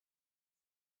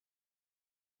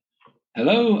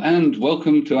Hello and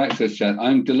welcome to Access Chat.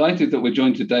 I'm delighted that we're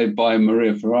joined today by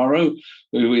Maria Ferraro,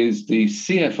 who is the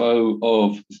CFO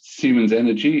of Siemens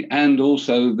Energy and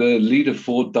also the leader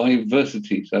for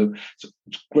diversity. So it's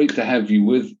great to have you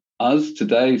with us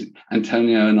today.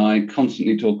 Antonio and I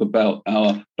constantly talk about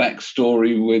our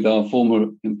backstory with our former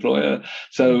employer.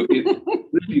 So it's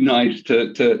really nice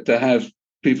to have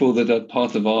people that are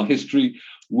part of our history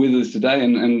with us today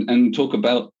and talk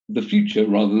about the future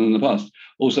rather than the past.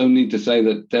 Also need to say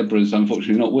that Deborah's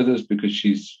unfortunately not with us because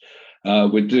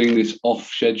we're doing this off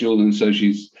schedule, and so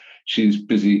she's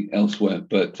busy elsewhere.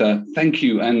 But thank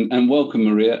you and welcome,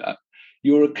 Maria.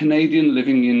 You're a Canadian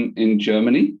living in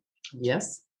Germany.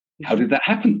 Yes. How did that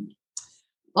happen?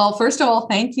 Well, first of all,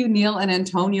 thank you, Neil and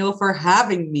Antonio, for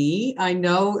having me. I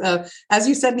know, as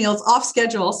you said, Neil, it's off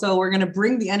schedule, so we're going to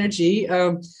bring the energy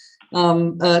to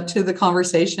the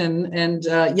conversation. And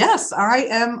yes, I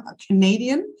am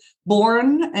Canadian,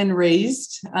 born and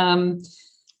raised, and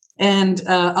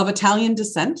of Italian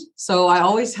descent. So I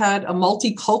always had a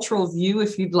multicultural view,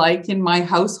 if you'd like, in my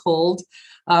household.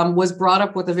 Was brought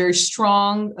up with a very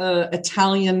strong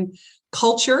Italian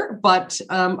culture, but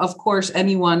of course,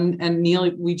 anyone, and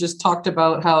Neil, we just talked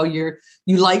about how you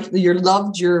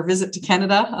loved your visit to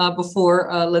Canada before,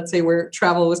 let's say, where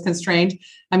travel was constrained.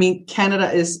 I mean,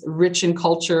 Canada is rich in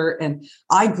culture, and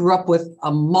I grew up with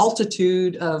a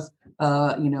multitude of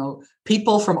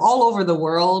people from all over the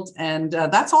world, and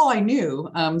that's all I knew.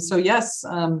 So yes,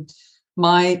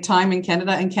 my time in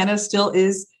Canada, and Canada still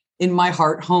is in my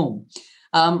heart home.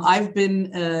 I've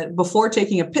been, before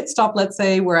taking a pit stop, let's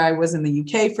say, where I was in the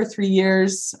UK for 3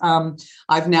 years,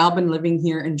 I've now been living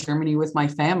here in Germany with my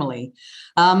family.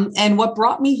 And what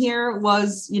brought me here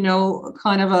was,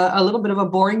 kind of a little bit of a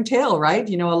boring tale, right?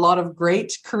 A lot of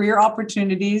great career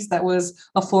opportunities that was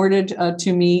afforded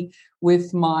to me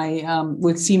with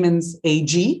with Siemens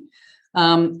AG.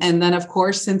 And then, of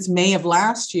course, since May of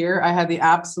last year, I had the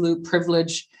absolute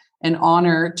privilege and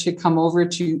honor to come over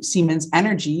to Siemens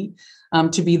Energy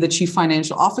to be the chief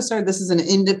financial officer. This is an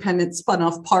independent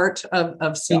spun-off part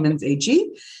of Siemens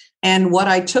AG. And what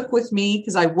I took with me,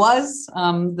 because I was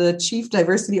the chief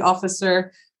diversity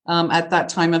officer at that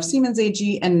time of Siemens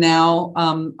AG, and now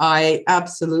I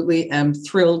absolutely am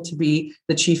thrilled to be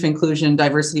the chief inclusion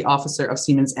diversity officer of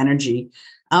Siemens Energy.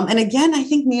 And again, I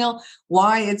think, Neil,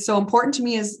 why it's so important to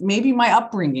me is maybe my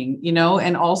upbringing,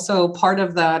 and also part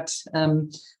of that,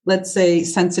 let's say,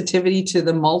 sensitivity to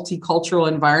the multicultural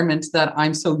environment that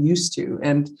I'm so used to.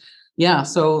 And yeah,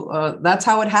 so that's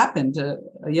how it happened.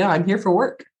 I'm here for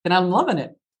work and I'm loving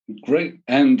it. Great.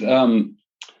 And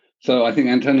so I think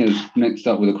Antonio's next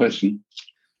up with a question.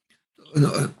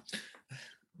 Now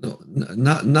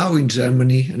in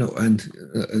Germany,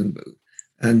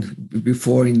 and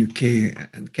before in UK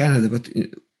and Canada, but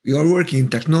you're working in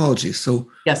technology. So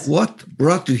yes. What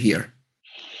brought you here?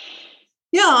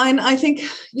 Yeah, and I think,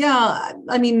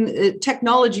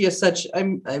 technology as such,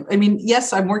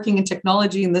 yes, I'm working in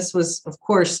technology, and this was, of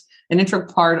course, an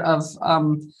integral part of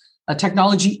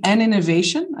technology and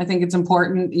innovation. I think it's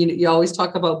important. You always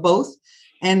talk about both.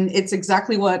 And it's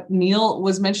exactly what Neil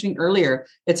was mentioning earlier.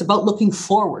 It's about looking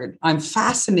forward. I'm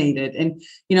fascinated. And,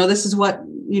 this is what,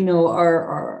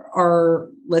 our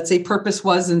let's say, purpose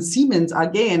was in Siemens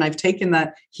AG. And I've taken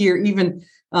that here, even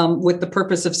with the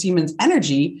purpose of Siemens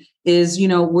Energy, is,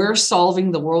 we're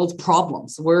solving the world's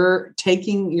problems. We're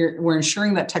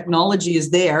ensuring that technology is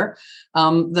there,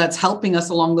 that's helping us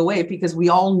along the way, because we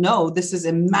all know this is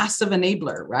a massive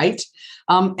enabler, right?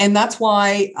 And that's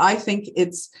why I think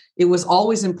it was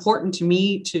always important to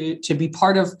me to be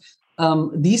part of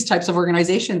these types of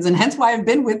organizations, and hence why I've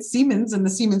been with Siemens and the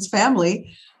Siemens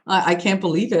family. I can't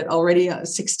believe it, already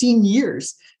 16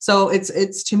 years. So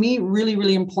it's to me really,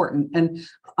 really important. And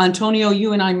Antonio,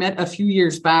 you and I met a few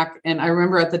years back, and I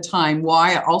remember at the time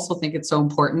why I also think it's so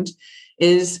important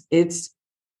is it's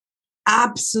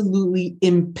absolutely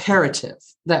imperative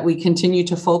that we continue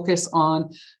to focus on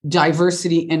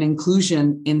diversity and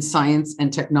inclusion in science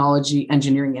and technology,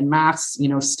 engineering and maths,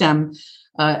 STEM.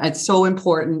 It's so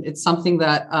important. It's something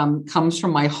that comes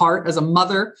from my heart as a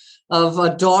mother of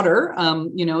a daughter,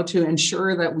 to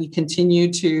ensure that we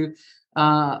continue to,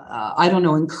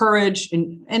 encourage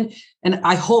and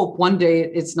I hope one day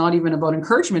it's not even about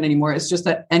encouragement anymore. It's just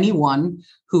that anyone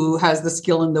who has the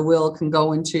skill and the will can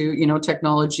go into,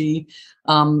 technology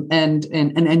and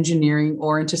engineering,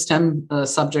 or into STEM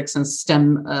subjects and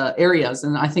STEM areas.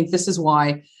 And I think this is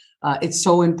why It's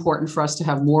so important for us to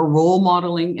have more role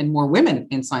modeling and more women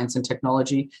in science and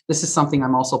technology. This is something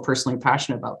I'm also personally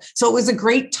passionate about. So it was a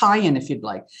great tie-in, if you'd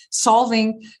like,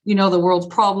 solving, the world's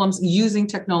problems, using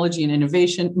technology and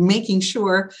innovation, making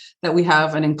sure that we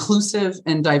have an inclusive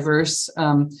and diverse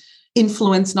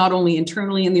influence, not only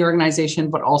internally in the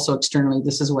organization, but also externally.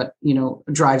 This is what,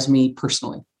 drives me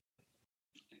personally.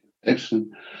 Excellent.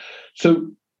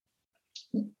 So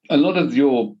a lot of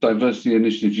your diversity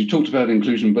initiatives, you talked about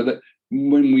inclusion, but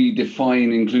when we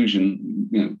define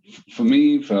inclusion, for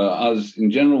me, for us in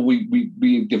general,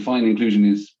 we define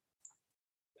inclusion as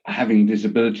having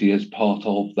disability as part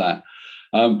of that.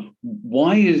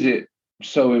 Why is it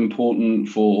so important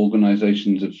for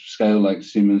organizations of scale like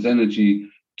Siemens Energy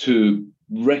to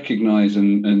recognize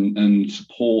and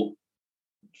support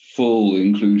full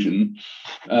inclusion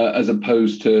as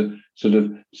opposed to sort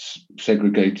of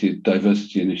segregated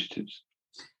diversity initiatives?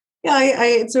 Yeah,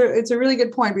 it's a really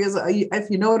good point, because if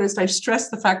you noticed, I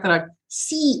stressed the fact that I'm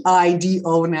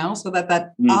CIDO now, so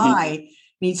that I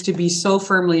needs to be so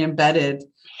firmly embedded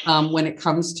when it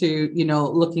comes to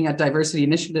looking at diversity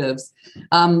initiatives.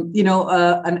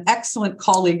 An excellent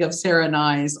colleague of Sarah and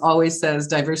I's always says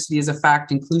diversity is a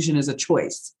fact, inclusion is a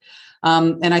choice.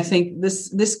 And I think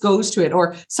this goes to it.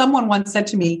 Or someone once said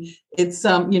to me, it's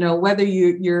whether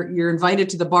you're invited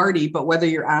to the party, but whether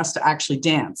you're asked to actually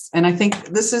dance. And I think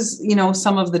this is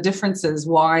some of the differences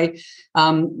why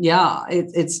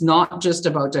it's not just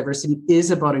about diversity, it is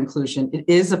about inclusion. It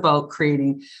is about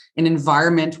creating an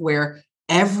environment where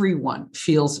everyone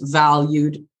feels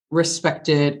valued,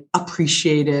 respected,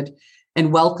 appreciated,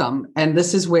 and welcome. And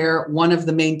this is where one of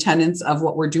the main tenets of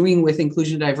what we're doing with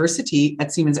inclusion and diversity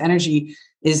at Siemens Energy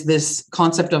is this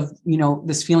concept of,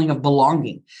 this feeling of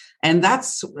belonging. And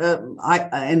that's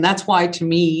why, to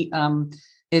me,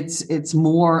 it's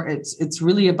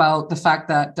really about the fact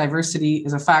that diversity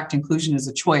is a fact, inclusion is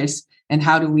a choice. And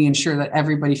how do we ensure that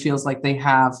everybody feels like they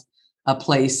have a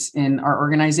place in our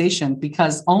organization?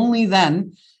 Because only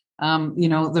then,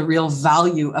 the real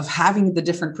value of having the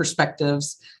different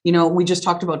perspectives. We just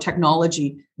talked about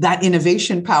technology, that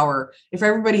innovation power. If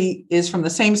everybody is from the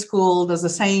same school, does the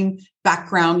same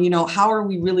background, how are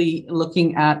we really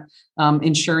looking at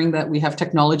ensuring that we have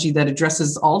technology that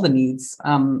addresses all the needs?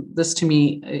 This, to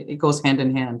me, it goes hand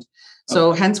in hand.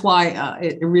 So hence why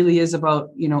it really is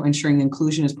about, ensuring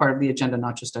inclusion is part of the agenda,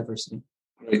 not just diversity.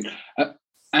 Great.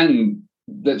 And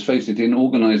let's face it, in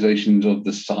organizations of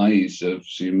the size of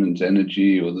Siemens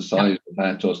Energy or the size of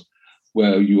Atos,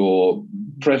 where your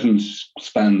presence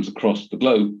spans across the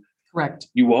globe, correct,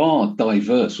 you are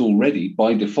diverse already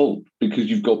by default, because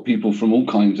you've got people from all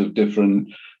kinds of different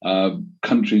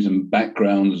countries and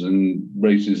backgrounds and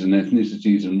races and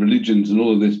ethnicities and religions and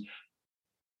all of this.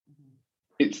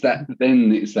 It's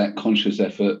that conscious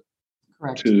effort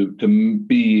to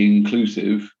be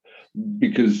inclusive,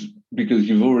 because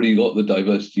you've already got the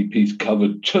diversity piece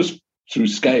covered just through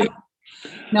scale.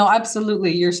 No,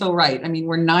 absolutely. You're so right. I mean,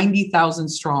 we're 90,000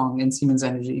 strong in Siemens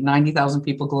Energy, 90,000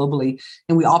 people globally,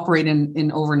 and we operate in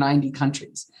over 90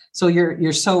 countries. So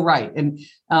you're so right. And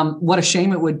what a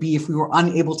shame it would be if we were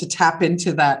unable to tap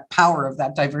into that power of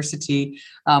that diversity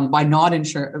by not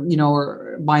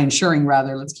or by ensuring,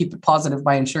 rather, let's keep it positive,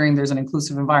 by ensuring there's an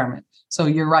inclusive environment. So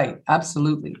you're right.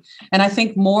 Absolutely. And I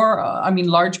think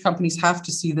large companies have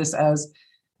to see this as,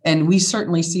 and we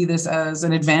certainly see this as,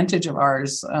 an advantage of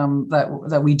ours,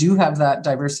 that we do have that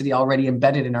diversity already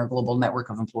embedded in our global network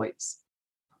of employees.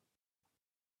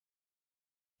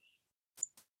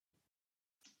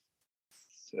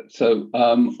 So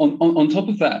on top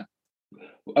of that,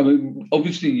 I mean,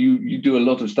 obviously you do a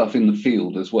lot of stuff in the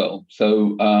field as well.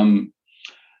 So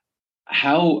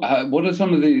what are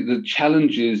some of the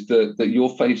challenges that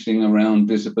you're facing around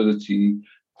disability,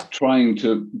 trying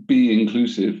to be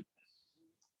inclusive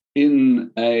in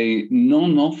a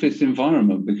non-office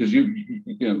environment? Because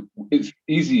it's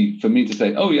easy for me to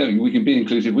say, oh yeah, we can be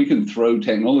inclusive, we can throw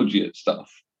technology at stuff,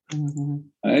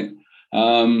 right?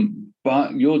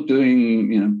 But you're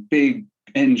doing big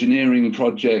engineering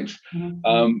projects,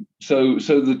 so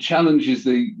the challenges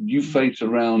that you face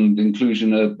around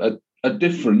inclusion are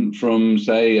different from,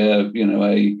 say, a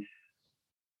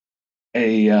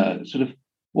sort of,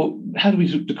 how do we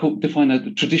define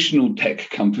a traditional tech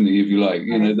company, if you like?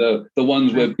 The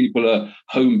ones where people are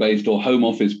home based or home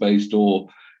office based, or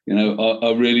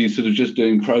are really sort of just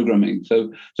doing programming.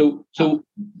 So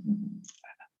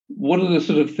what are the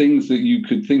sort of things that you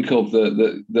could think of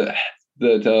that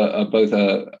are both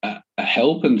a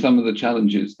help and some of the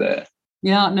challenges there?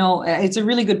 Yeah, no, it's a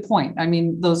really good point. I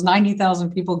mean, those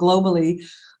 90,000 people globally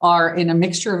are in a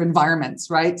mixture of environments,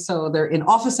 right? So they're in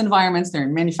office environments, they're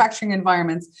in manufacturing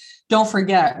environments. Don't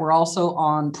forget, we're also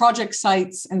on project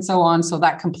sites and so on. So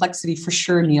that complexity for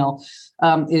sure, Neil,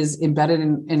 is embedded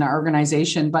in our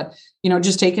organization. But,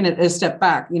 just taking it a step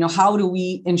back, how do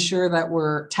we ensure that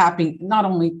we're not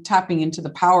only tapping into the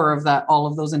power of all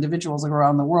of those individuals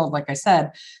around the world, like I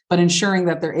said, but ensuring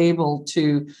that they're able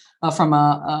to, from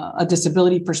a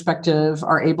disability perspective,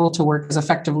 are able to work as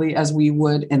effectively as we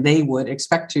would and they would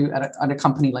expect to at a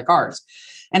company like ours.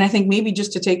 And I think maybe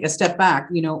just to take a step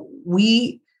back,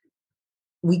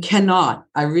 we cannot,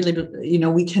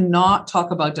 we cannot talk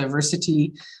about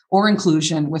diversity or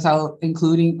inclusion without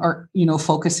including or,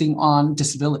 focusing on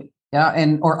disability,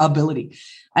 or ability.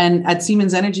 And at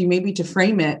Siemens Energy, maybe to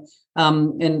frame it,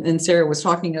 and Sarah was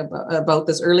talking about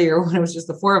this earlier when it was just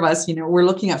the four of us, we're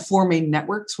looking at four main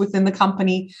networks within the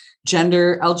company: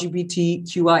 gender,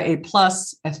 LGBTQIA+,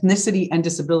 ethnicity, and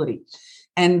disability.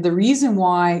 And the reason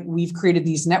why we've created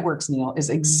these networks, Neil, is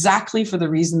exactly for the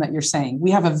reason that you're saying.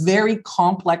 We have a very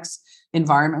complex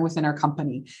environment within our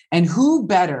company. And who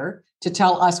better to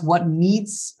tell us what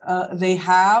needs they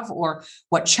have, or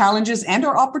what challenges and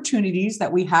or opportunities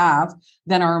that we have,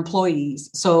 than our employees?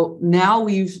 So now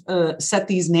we've set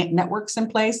these networks in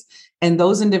place, and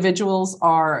those individuals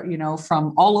are,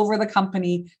 from all over the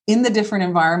company in the different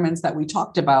environments that we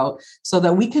talked about, so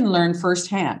that we can learn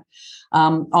firsthand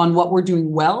on what we're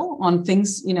doing well, on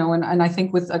things, and I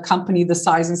think with a company the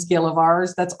size and scale of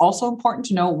ours, that's also important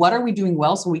to know what are we doing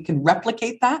well so we can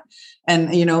replicate that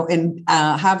and,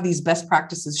 have these best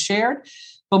practices shared.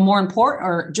 But more important,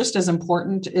 or just as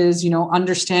important, is,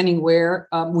 understanding where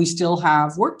we still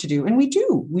have work to do. And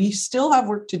we still have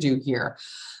work to do here.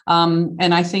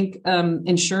 And I think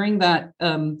ensuring that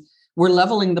we're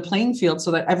leveling the playing field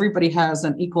so that everybody has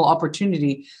an equal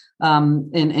opportunity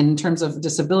in terms of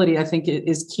disability, I think it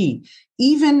is key.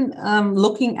 Even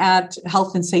looking at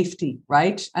health and safety,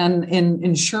 right? And in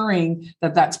ensuring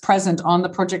that that's present on the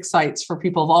project sites for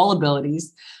people of all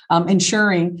abilities,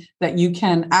 ensuring that you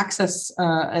can access,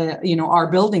 our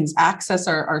buildings, access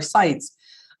our sites.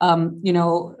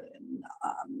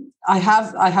 I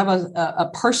have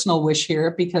a personal wish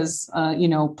here because,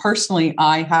 personally,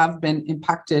 I have been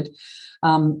impacted,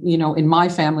 in my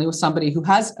family with somebody who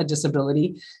has a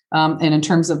disability. And in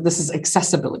terms of this is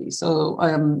accessibility. So,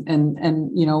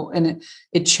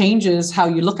 it changes how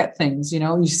you look at things,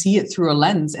 you see it through a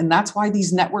lens. And that's why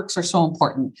these networks are so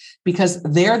important, because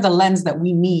they're the lens that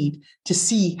we need to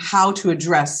see how to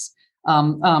address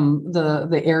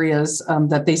the areas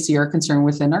that they see are concerned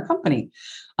within our company.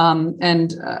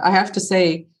 And I have to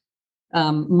say,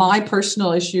 my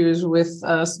personal issues with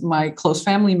my close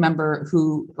family member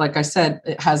who, like I said,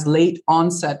 has late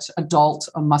onset adult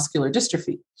muscular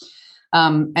dystrophy.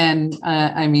 And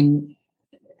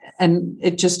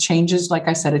it just changes, like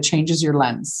I said, it changes your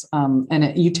lens.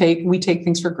 And we take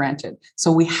things for granted.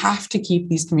 So we have to keep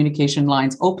these communication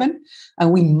lines open,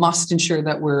 and we must ensure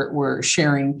that we're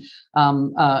sharing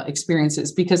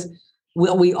experiences, because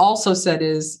what we also said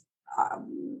is,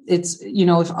 it's,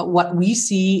 if what we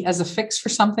see as a fix for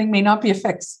something may not be a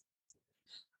fix.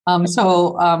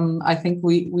 So I think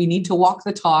we need to walk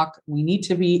the talk. We need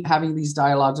to be having these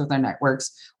dialogues with our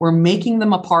networks. We're making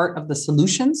them a part of the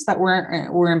solutions that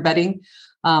we're embedding.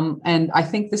 And I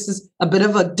think this is a bit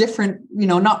of a different,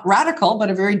 not radical, but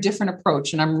a very different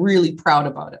approach. And I'm really proud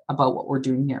about what we're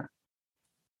doing here.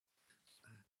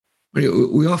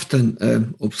 We often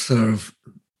observe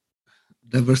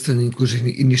diversity and inclusion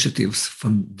initiatives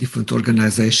from different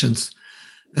organizations,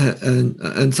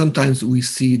 and sometimes we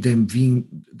see them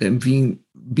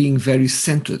being very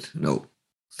centered.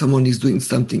 Someone is doing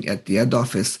something at the head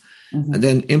office, mm-hmm. and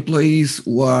then employees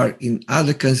who are in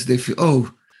other countries, they feel,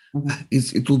 mm-hmm.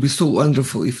 It will be so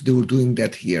wonderful if they were doing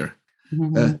that here.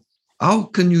 Mm-hmm. How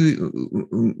can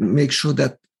you make sure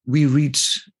that we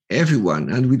reach everyone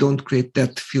and we don't create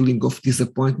that feeling of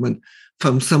disappointment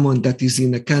from someone that is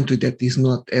in a country that is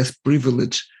not as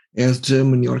privileged as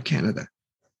Germany or Canada?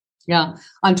 Yeah,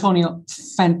 Antonio,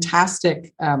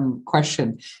 fantastic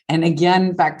question. And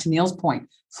again, back to Neil's point,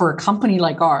 for a company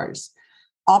like ours,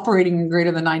 operating in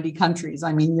greater than 90 countries,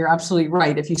 I mean, you're absolutely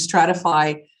right. If you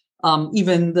stratify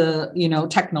even the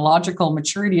technological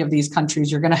maturity of these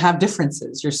countries, you're going to have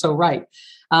differences. You're so right.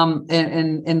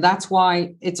 And that's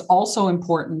why it's also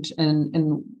important.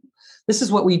 And this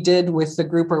is what we did with the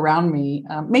group around me,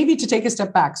 maybe to take a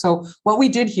step back. So what we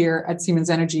did here at Siemens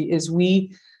Energy is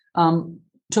we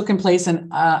took in place an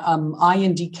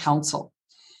I&D council.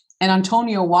 And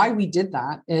Antonio, why we did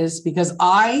that is because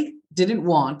I didn't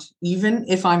want, even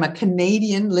if I'm a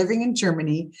Canadian living in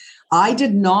Germany, I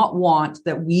did not want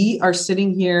that we are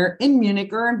sitting here in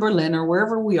Munich or in Berlin or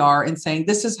wherever we are and saying,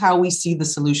 this is how we see the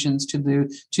solutions to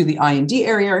the I&D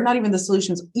area, or not even the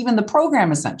solutions, even the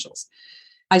program essentials.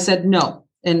 I said, no.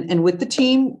 And with the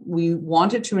team, we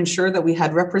wanted to ensure that we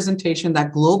had representation,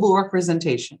 that global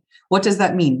representation. What does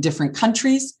that mean? Different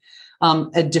countries,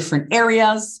 different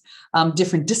areas,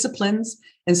 different disciplines.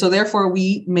 And so therefore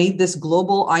we made this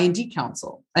global I&D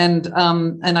council. And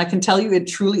I can tell you it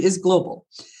truly is global.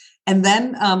 And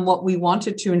then what we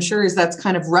wanted to ensure is that's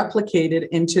kind of replicated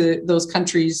into those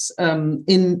countries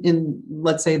in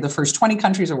let's say the first 20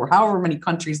 countries or however many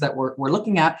countries that we're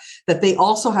looking at, that they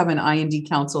also have an I&D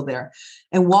council there.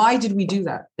 And why did we do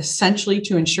that? Essentially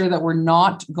to ensure that we're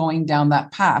not going down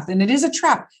that path. And it is a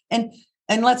trap.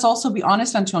 And let's also be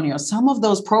honest, Antonio, some of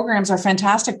those programs are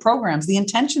fantastic programs. The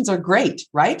intentions are great,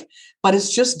 right? But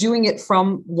it's just doing it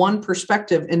from one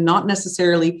perspective and not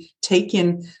necessarily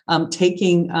taking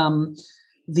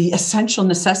the essential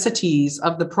necessities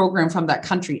of the program from that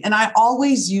country. And I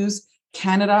always use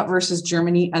Canada versus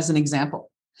Germany as an example.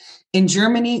 In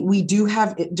Germany, we do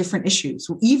have different issues,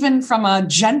 even from a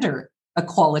gender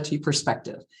equality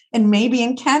perspective. And maybe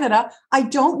in Canada, I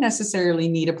don't necessarily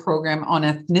need a program on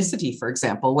ethnicity, for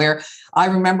example, where I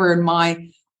remember in my,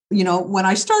 when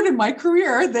I started my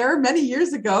career there many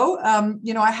years ago,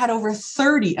 I had over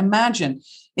 30, imagine,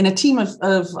 in a team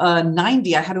of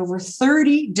 90, I had over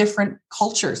 30 different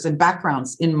cultures and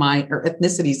backgrounds or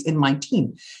ethnicities in my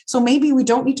team. So maybe we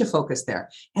don't need to focus there.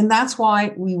 And that's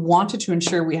why we wanted to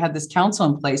ensure we had this council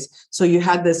in place. So you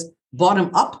had this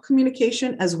bottom-up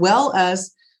communication, as well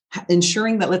as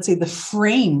ensuring that, let's say, the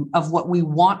frame of what we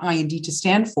want I&D to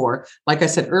stand for, like I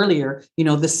said earlier,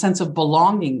 the sense of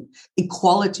belonging,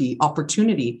 equality,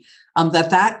 opportunity,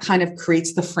 that kind of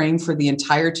creates the frame for the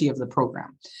entirety of the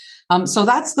program. So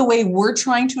that's the way we're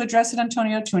trying to address it,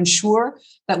 Antonio, to ensure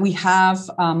that we have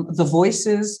the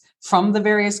voices from the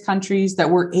various countries,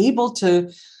 that we're able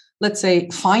to, let's say,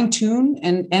 fine-tune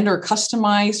and or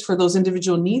customize for those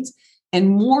individual needs. And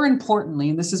more importantly,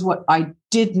 and this is what I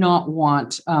did not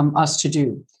want us to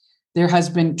do, there has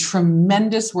been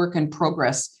tremendous work in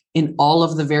progress in all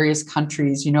of the various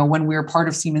countries. When we were part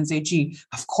of Siemens AG,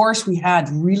 of course, we had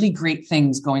really great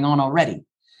things going on already.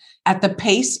 At the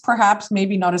pace, perhaps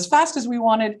maybe not as fast as we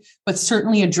wanted, but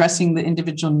certainly addressing the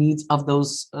individual needs of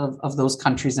those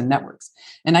countries and networks.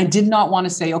 And I did not want to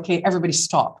say, okay, everybody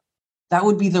stop. That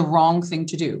would be the wrong thing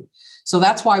to do. So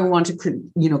that's why we want to,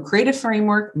 create a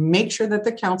framework, make sure that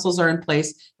the councils are in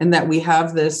place and that we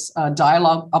have this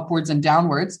dialogue upwards and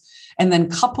downwards, and then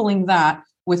coupling that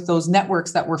with those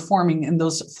networks that we're forming in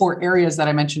those 4 areas that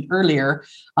I mentioned earlier.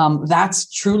 That's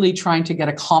truly trying to get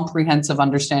a comprehensive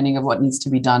understanding of what needs to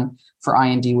be done for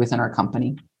I&D within our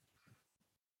company.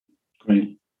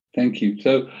 Great. Thank you.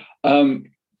 So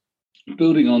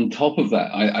building on top of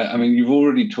that, I mean, you've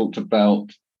already talked about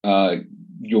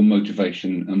your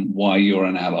motivation and why you're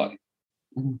an ally.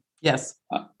 Yes.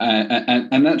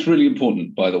 And that's really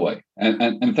important, by the way.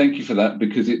 And thank you for that,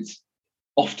 because it's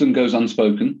often goes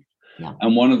unspoken. Yeah.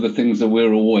 And one of the things that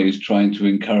we're always trying to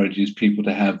encourage is people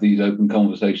to have these open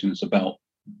conversations about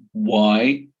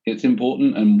why it's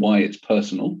important and why it's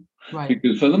personal. Right.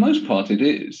 Because for the most part, it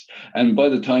is. And by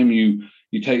the time you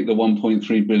take the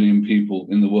 1.3 billion people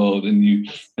in the world and you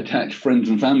attach friends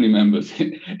and family members,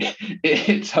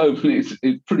 it's home, and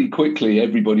it's pretty quickly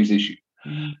everybody's issue.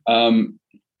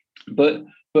 But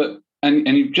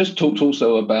you've just talked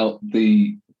also about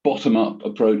the bottom-up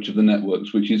approach of the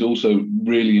networks, which is also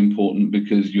really important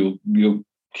because you're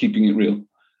keeping it real.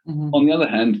 On the other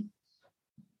hand,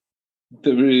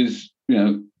 there is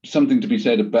something to be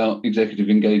said about executive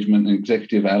engagement and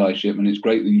executive allyship, and it's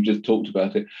great that you just talked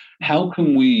about it. How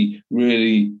can we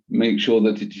really make sure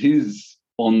that it is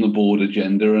on the board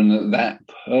agenda and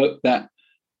that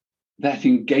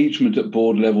engagement at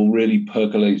board level really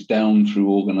percolates down through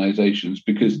organizations?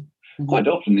 Because quite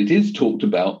often it is talked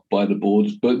about by the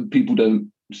boards, but people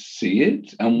don't see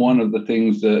it. And one of the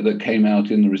things that came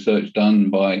out in the research done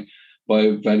by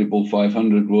Valuable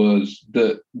 500 was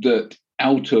that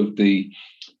out of the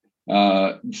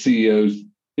CEOs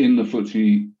in the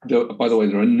FTSE, by the way,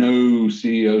 there are no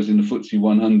CEOs in the FTSE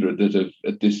 100 that have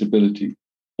a disability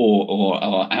or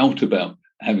are out about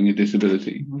having a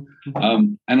disability.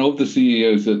 And of the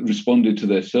CEOs that responded to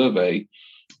their survey,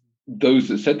 those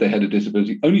that said they had a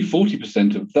disability, only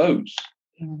 40% of those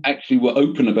actually were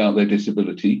open about their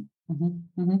disability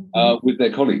with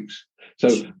their colleagues. So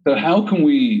how can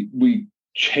we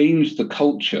change the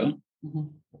culture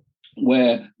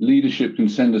where leadership can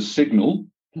send a signal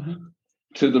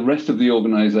to the rest of the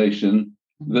organization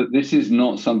that this is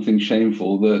not something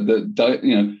shameful,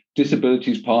 that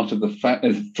disability is part of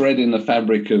the thread in the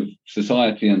fabric of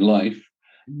society and life,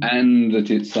 and that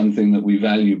it's something that we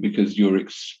value because your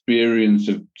experience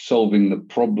of solving the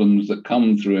problems that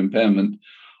come through impairment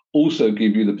also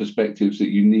give you the perspectives that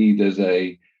you need as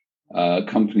a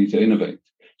company to innovate.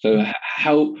 So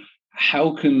how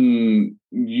can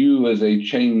you, as a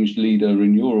change leader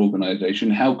in your organization,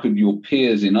 how could your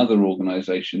peers in other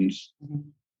organizations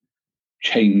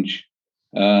change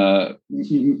or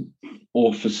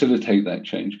facilitate that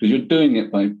change? Because you're doing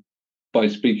it by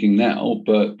speaking now,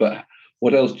 but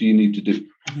what else do you need to do?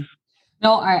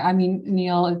 No, I mean,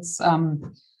 Neil,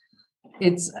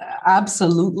 it's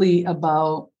absolutely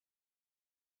about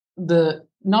the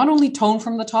not only tone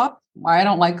from the top. I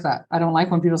don't like that. I don't like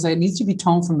when people say it needs to be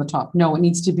tone from the top. No, it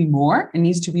needs to be more. It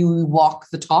needs to be we walk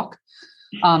the talk.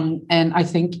 And I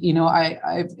think,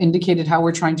 I've indicated how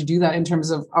we're trying to do that in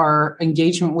terms of our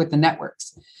engagement with the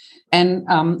networks. And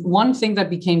one thing that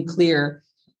became clear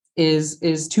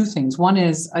is two things. One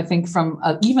is, I think, from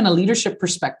even a leadership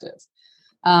perspective,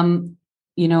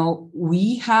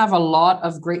 we have a lot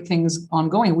of great things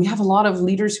ongoing. We have a lot of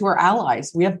leaders who are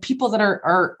allies. We have people that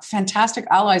are fantastic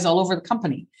allies all over the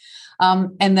company.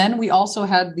 And then we also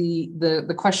had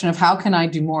the question of how can I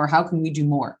do more? How can we do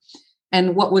more?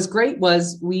 And what was great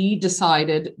was we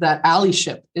decided that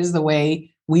allyship is the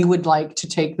way we would like to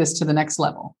take this to the next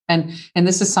level. And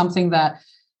this is something that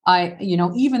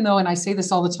even though, and I say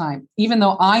this all the time, even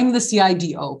though I'm the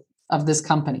CIDO of this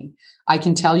company, I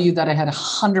can tell you that I had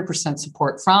 100%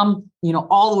 support from,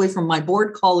 all the way from my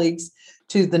board colleagues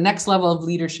to the next level of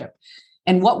leadership.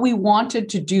 And what we wanted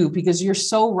to do, because you're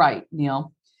so right,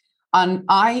 Neil, and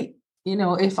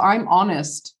if I'm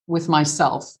honest with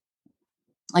myself,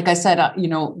 like I said,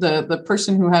 the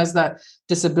person who has that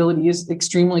disability is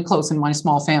extremely close in my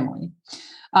small family.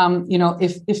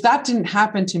 If that didn't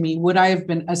happen to me, would I have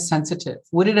been as sensitive?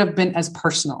 Would it have been as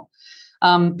personal?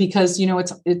 Because,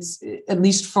 it's at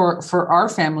least for our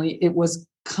family, it was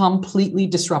completely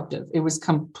disruptive. It was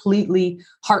completely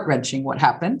heart-wrenching what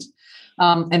happened.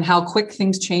 And how quick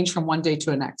things change from one day to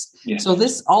the next. Yes. So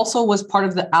this also was part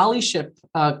of the allyship,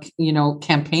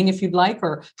 campaign, if you'd like,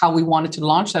 or how we wanted to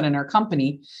launch that in our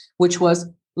company, which was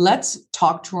let's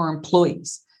talk to our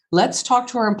employees. Let's talk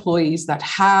to our employees that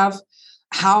have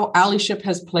how allyship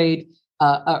has played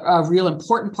a real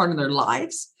important part in their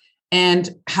lives and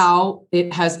how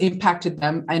it has impacted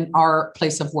them and our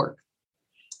place of work.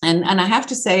 And I have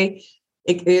to say,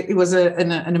 it was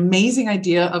an amazing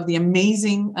idea of the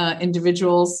amazing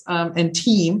individuals and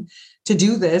team to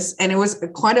do this. And it was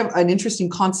quite an interesting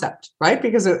concept, right?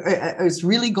 Because it was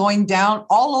really going down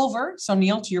all over. So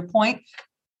Neil, to your point,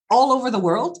 all over the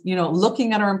world,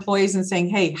 looking at our employees and saying,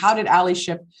 hey, how did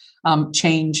allyship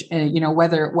change,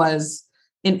 whether it was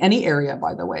in any area,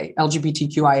 by the way,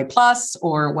 LGBTQIA+,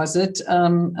 or was it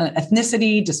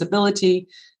ethnicity, disability?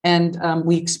 And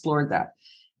we explored that.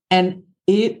 And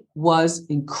it was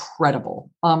incredible.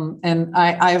 And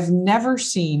I have never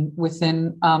seen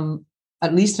within,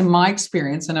 at least in my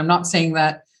experience, and I'm not saying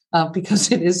that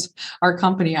because it is our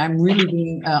company, I'm really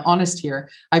being honest here.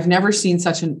 I've never seen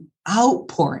such an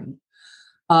outpouring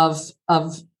of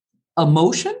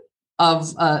emotion,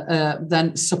 of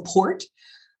then support,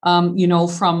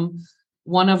 from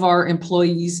one of our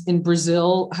employees in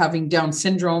Brazil having Down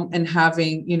syndrome and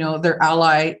having, their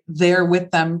ally there with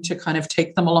them to kind of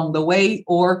take them along the way,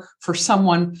 or for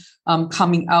someone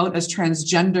coming out as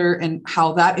transgender and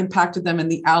how that impacted them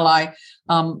and the ally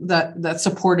that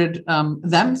supported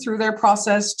them through their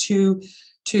process,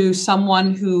 to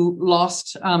someone who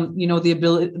lost, the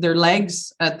ability, their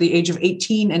legs at the age of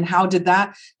 18. And how did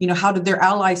that, how did their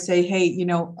ally say, hey,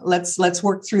 let's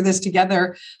work through this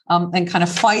together and kind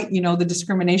of fight, the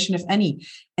discrimination, if any.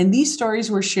 And these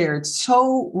stories were shared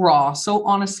so raw, so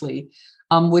honestly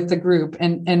with the group.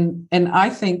 And I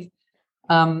think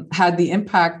had the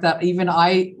impact that even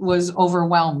I was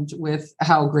overwhelmed with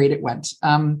how great it went,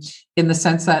 in the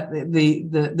sense that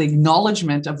the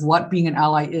acknowledgement of what being an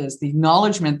ally is, the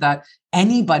acknowledgement that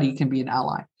anybody can be an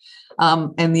ally,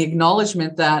 and the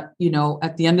acknowledgement that,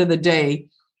 at the end of the day,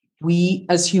 we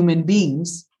as human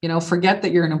beings, forget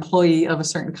that you're an employee of a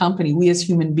certain company. We as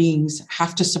human beings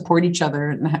have to support each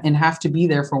other and have to be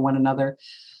there for one another.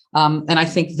 And I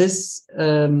think this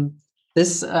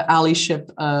allyship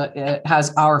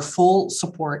has our full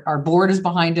support. Our board is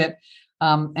behind it.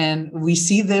 And we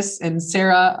see this, and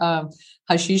Sarah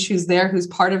Hashish, who's there, who's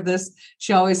part of this,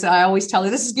 I always tell her,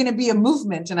 this is going to be a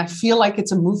movement. And I feel like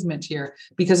it's a movement here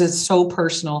because it's so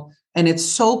personal and it's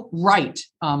so right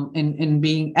in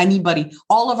being anybody.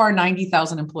 All of our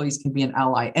 90,000 employees can be an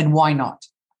ally. And why not?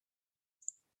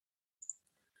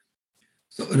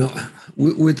 So,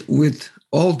 with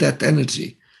all that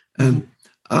energy,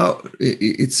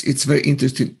 it's very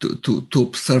interesting to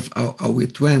observe how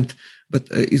it went. But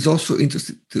it's also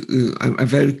interesting. I'm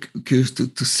very curious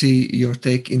to see your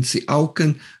take and see how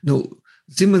can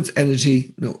Siemens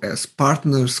Energy, as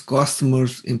partners,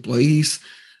 customers, employees,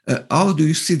 how do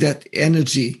you see that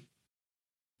energy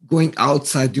going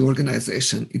outside the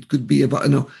organization? It could be about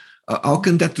how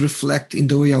can that reflect in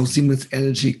the way how Siemens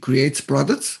Energy creates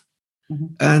products,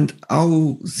 and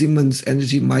how Siemens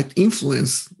Energy might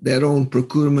influence their own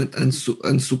procurement and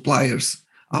suppliers.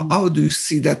 How do you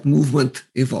see that movement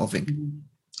evolving?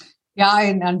 Yeah,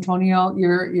 and Antonio,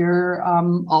 you're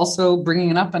also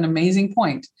bringing up an amazing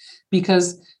point,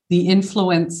 because the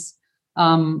influence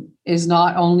is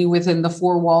not only within the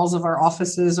four walls of our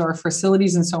offices or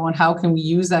facilities and so on. How can we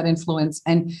use that influence?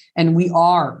 And we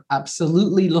are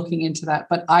absolutely looking into that.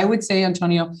 But I would say,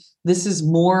 Antonio, this is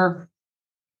more,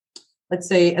 let's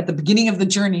say, at the beginning of the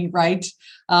journey, right?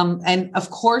 And of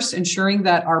course, ensuring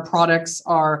that our products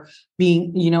are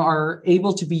being, are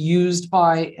able to be used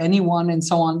by anyone and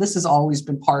so on. This has always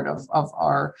been part of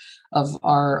our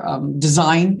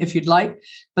design, if you'd like.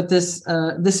 But this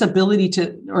ability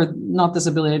to, or not this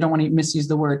ability, I don't want to misuse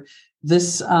the word,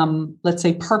 this, let's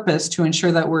say, purpose to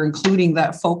ensure that we're including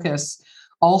that focus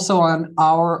also on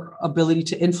our ability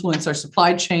to influence our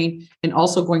supply chain, and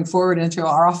also going forward into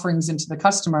our offerings into the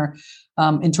customer,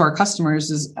 into our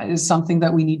customers is something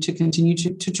that we need to continue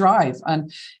to drive.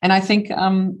 And I think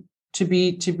to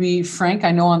be frank,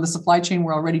 I know on the supply chain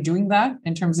we're already doing that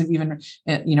in terms of even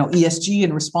ESG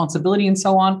and responsibility and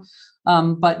so on.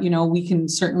 But we can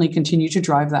certainly continue to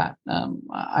drive that.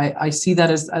 I see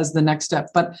that as the next step.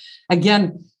 But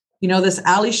again, this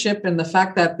allyship and the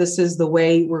fact that this is the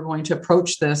way we're going to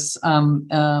approach this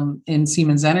in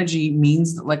Siemens Energy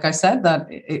means, like I said, that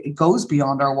it goes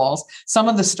beyond our walls. Some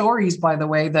of the stories, by the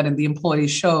way, that the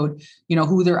employees showed,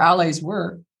 who their allies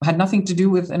were, had nothing to do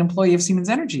with an employee of Siemens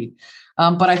Energy.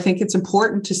 But I think it's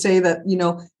important to say that,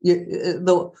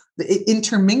 it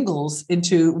intermingles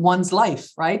into one's life,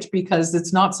 right? Because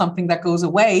it's not something that goes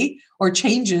away or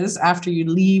changes after you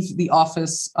leave the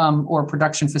office or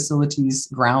production facilities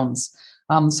grounds.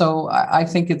 So I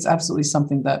think it's absolutely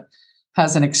something that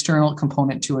has an external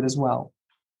component to it as well.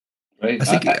 Right. I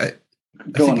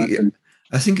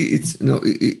think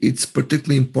it's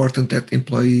particularly important that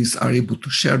employees are able to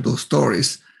share those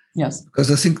stories. Yes. Because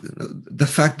I think the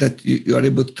fact that you are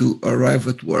able to arrive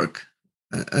at work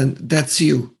and that's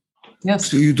you.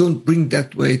 Yes. So you don't bring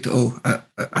that weight,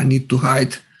 I need to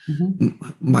hide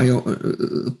my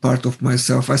part of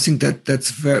myself. I think that's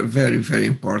very, very, very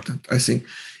important. I think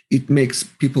it makes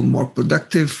people more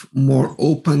productive, more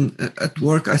open at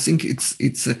work. I think it's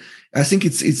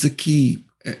a key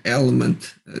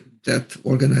element that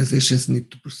organizations need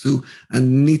to pursue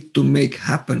and need to make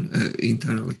happen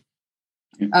internally.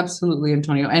 Absolutely,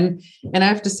 Antonio. And I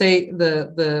have to say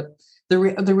the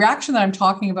reaction that I'm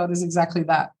talking about is exactly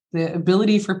that. The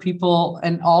ability for people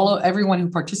and everyone who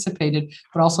participated,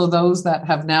 but also those that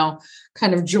have now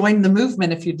kind of joined the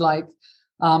movement, if you'd like,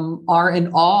 are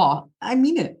in awe. I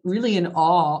mean it, really in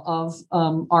awe of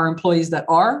our employees that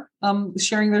are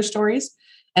sharing their stories.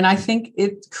 And I think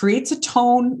it creates a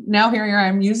tone. Now here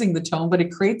I'm using the tone, but it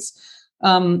creates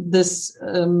this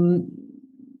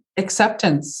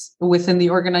acceptance within the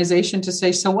organization to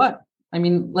say, so what? I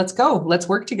mean, let's go, let's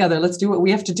work together. Let's do what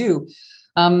we have to do.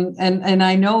 And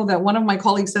I know that one of my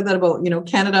colleagues said that about,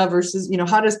 Canada versus,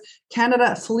 how does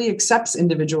Canada fully accepts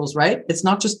individuals, right? It's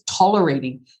not just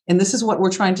tolerating. And this is what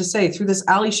we're trying to say through this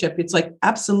allyship. It's like,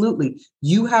 absolutely,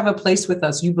 you have a place with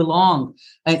us, you belong.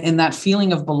 And that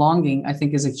feeling of belonging, I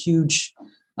think, is a huge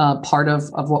part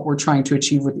of what we're trying to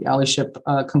achieve with the allyship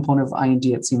component of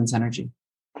I&D at Siemens Energy.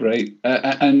 Great.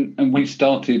 And we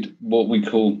started what we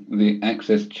call the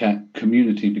Access Chat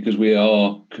community because we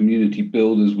are community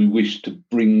builders. We wish to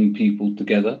bring people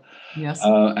together. Yes.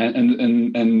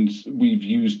 And we've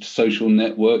used social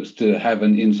networks to have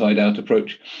an inside-out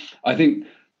approach. I think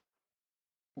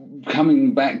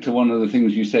coming back to one of the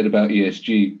things you said about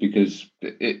ESG, because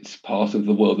it's part of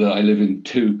the world that I live in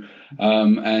too,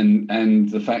 and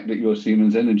the fact that you're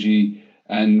Siemens Energy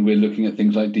and we're looking at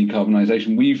things like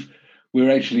decarbonisation, we're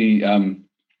actually, I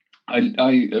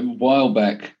a while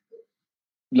back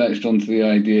latched onto the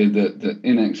idea that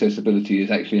inaccessibility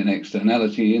is actually an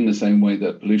externality in the same way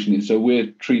that pollution is. So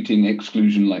we're treating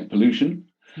exclusion like pollution.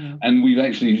 Yeah. And we've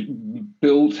actually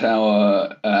built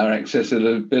our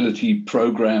accessibility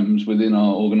programs within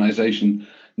our organization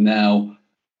now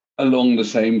along the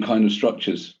same kind of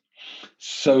structures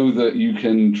so that you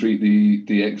can treat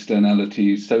the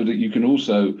externalities, so that you can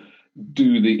also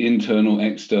do the internal,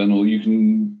 external. You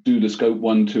can do the scope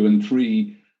 1, 2, and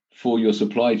 3 for your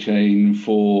supply chain,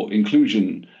 for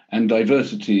inclusion and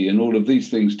diversity and all of these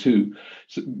things too.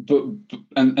 So,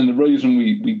 and the reason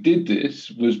we did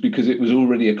this was because it was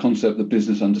already a concept that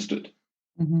business understood.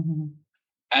 Mm-hmm.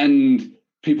 And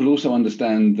people also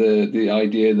understand the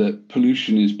idea that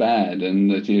pollution is bad,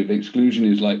 and that if exclusion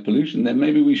is like pollution, then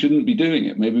maybe we shouldn't be doing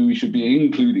it. Maybe we should be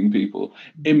including people,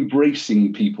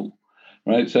 embracing people,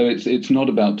 right? So it's not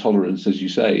about tolerance, as you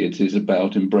say. It is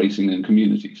about embracing a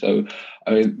community. So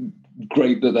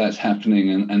great that that's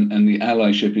happening, and the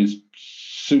allyship is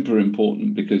super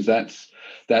important, because that's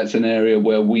an area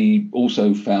where we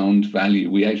also found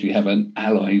value. We actually have an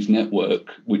allies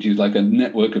network, which is like a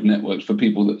network of networks for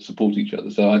people that support each other.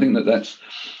 So I think that's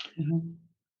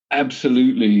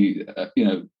absolutely,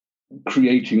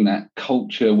 creating that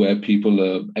culture where people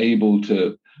are able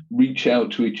to reach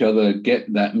out to each other,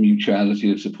 get that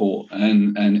mutuality of support,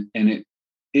 and it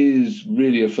is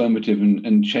really affirmative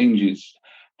and changes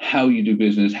how you do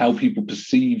business, how people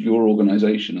perceive your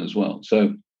organization as well.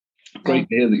 So great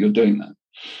to hear that you're doing that.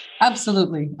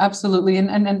 Absolutely.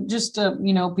 And just,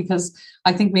 because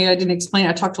I think maybe I didn't explain,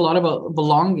 I talked a lot about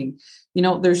belonging.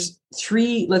 There's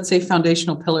 3, let's say,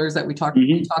 foundational pillars that we talk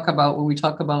about when we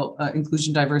talk about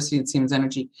inclusion, diversity, and Siemens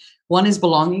Energy. One is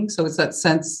belonging. So it's that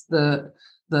sense, the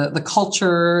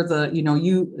culture,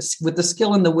 you with the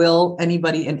skill and the will,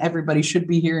 anybody and everybody should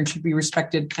be here and should be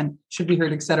respected and should be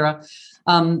heard, etc.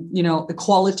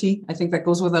 Equality, I think that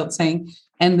goes without saying,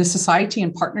 and the society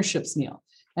and partnerships, Neil.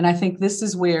 And I think this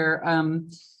is where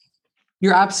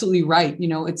you're absolutely right.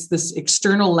 It's this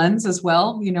external lens as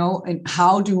well, and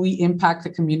how do we impact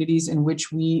the communities in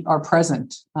which we are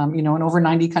present? In over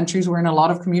 90 countries, we're in a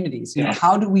lot of communities.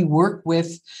 How do we work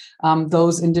with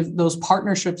those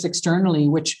partnerships externally,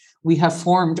 which we have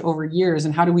formed over years,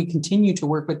 and how do we continue to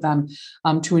work with them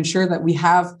to ensure that we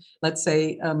have, let's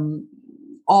say,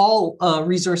 all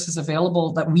resources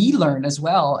available that we learn as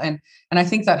well. And I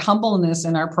think that humbleness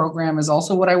in our program is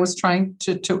also what I was trying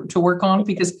to work on,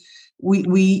 because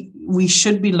we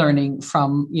should be learning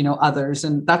from, others.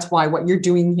 And that's why what you're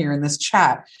doing here in this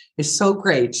chat is so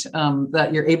great,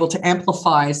 that you're able to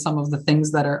amplify some of the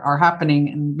things that are happening,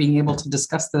 and being able to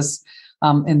discuss this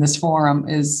in this forum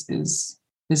is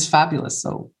fabulous.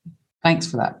 So thanks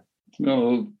for that.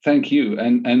 No, thank you.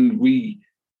 And we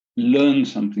learn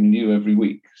something new every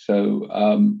week. So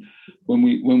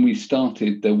when we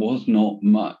started, there was not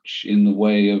much in the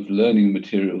way of learning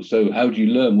material. So how do you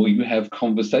learn? Well, you have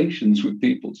conversations with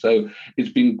people. So it's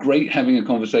been great having a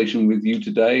conversation with you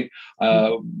today.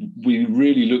 We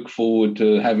really look forward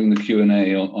to having the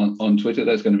Q&A on Twitter.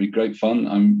 That's going to be great fun.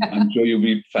 I'm sure you'll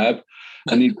be fab.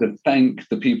 I need to thank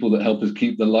the people that help us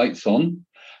keep the lights on.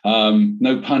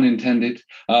 No pun intended.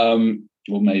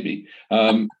 Well, maybe.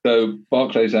 So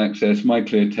Barclays Access,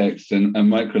 MyClearText, and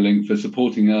Microlink for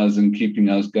supporting us and keeping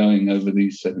us going over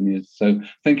these 7 years. So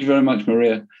thank you very much,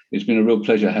 Maria. It's been a real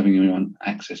pleasure having you on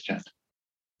Access Chat.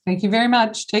 Thank you very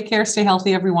much. Take care. Stay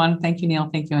healthy, everyone. Thank you, Neil.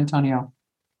 Thank you, Antonio.